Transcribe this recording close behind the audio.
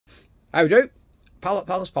How do?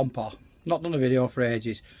 Palace Pompa. Not done a video for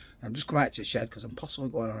ages. I'm just coming out to the shed because I'm possibly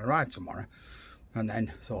going on a ride tomorrow. And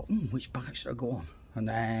then thought, which bike should I go on? And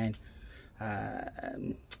then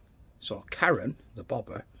so Karen, the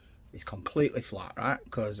bobber, is completely flat, right?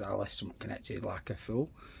 Because I left something connected like a fool.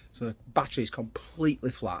 So the battery is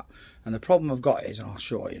completely flat. And the problem I've got is, and I'll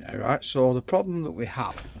show you now, right? So the problem that we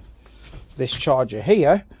have, this charger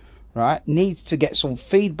here, right, needs to get some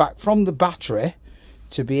feedback from the battery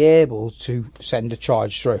to be able to send a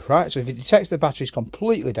charge through, right? So if it detects the battery's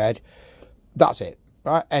completely dead, that's it,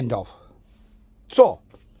 right? End of. So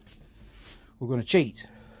we're going to cheat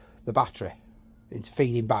the battery into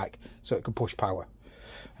feeding back so it can push power.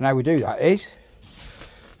 And how we do that is,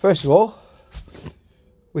 first of all,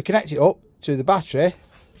 we connect it up to the battery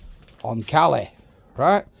on Cali,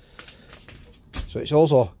 right? So it's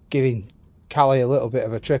also giving Cali a little bit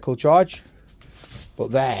of a trickle charge,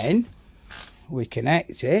 but then we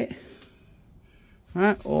connect it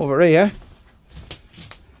right over here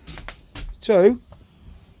to,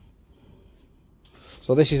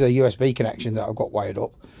 so this is a USB connection that I've got wired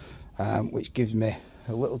up, which gives me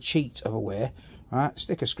a little cheat of a way, right?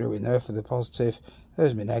 Stick a screw in there for the positive,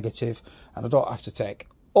 there's my negative, and I don't have to take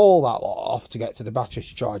all that lot off to get to the battery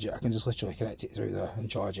to charge it. I can just literally connect it through there and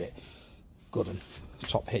charge it. Good and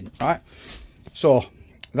top hint, right? So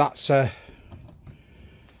that's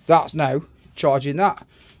now charging that.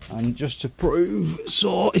 And just to prove,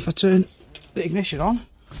 so if I turn the ignition on,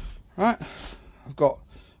 right, I've got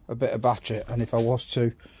a bit of battery, and if I was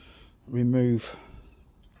to remove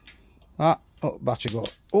that, oh, battery go,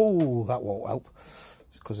 oh, that won't help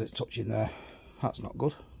because it's touching there. That's not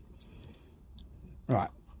good. Right,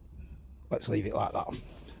 let's leave it like that.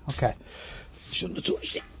 Okay, shouldn't have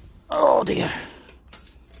touched it. Oh dear.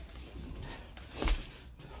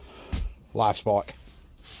 Live spark.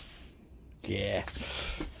 Yeah.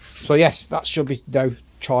 So yes, that should be now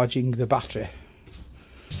charging the battery.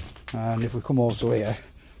 And if we come over to here,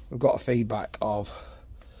 we've got a feedback of,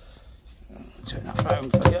 turn that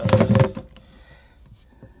round for you.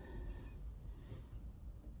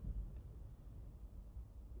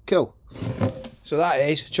 Cool. So that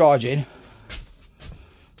is charging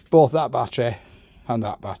both that battery and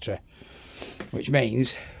that battery, which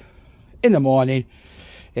means in the morning,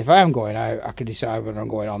 if I am going out, I can decide whether I'm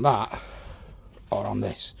going on that or on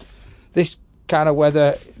this. This kind of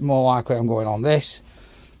weather, more likely I'm going on this,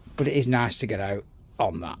 but it is nice to get out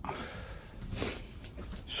on that.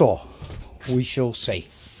 So we shall see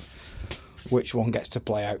which one gets to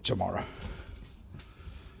play out tomorrow.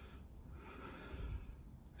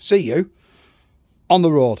 See you on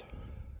the road.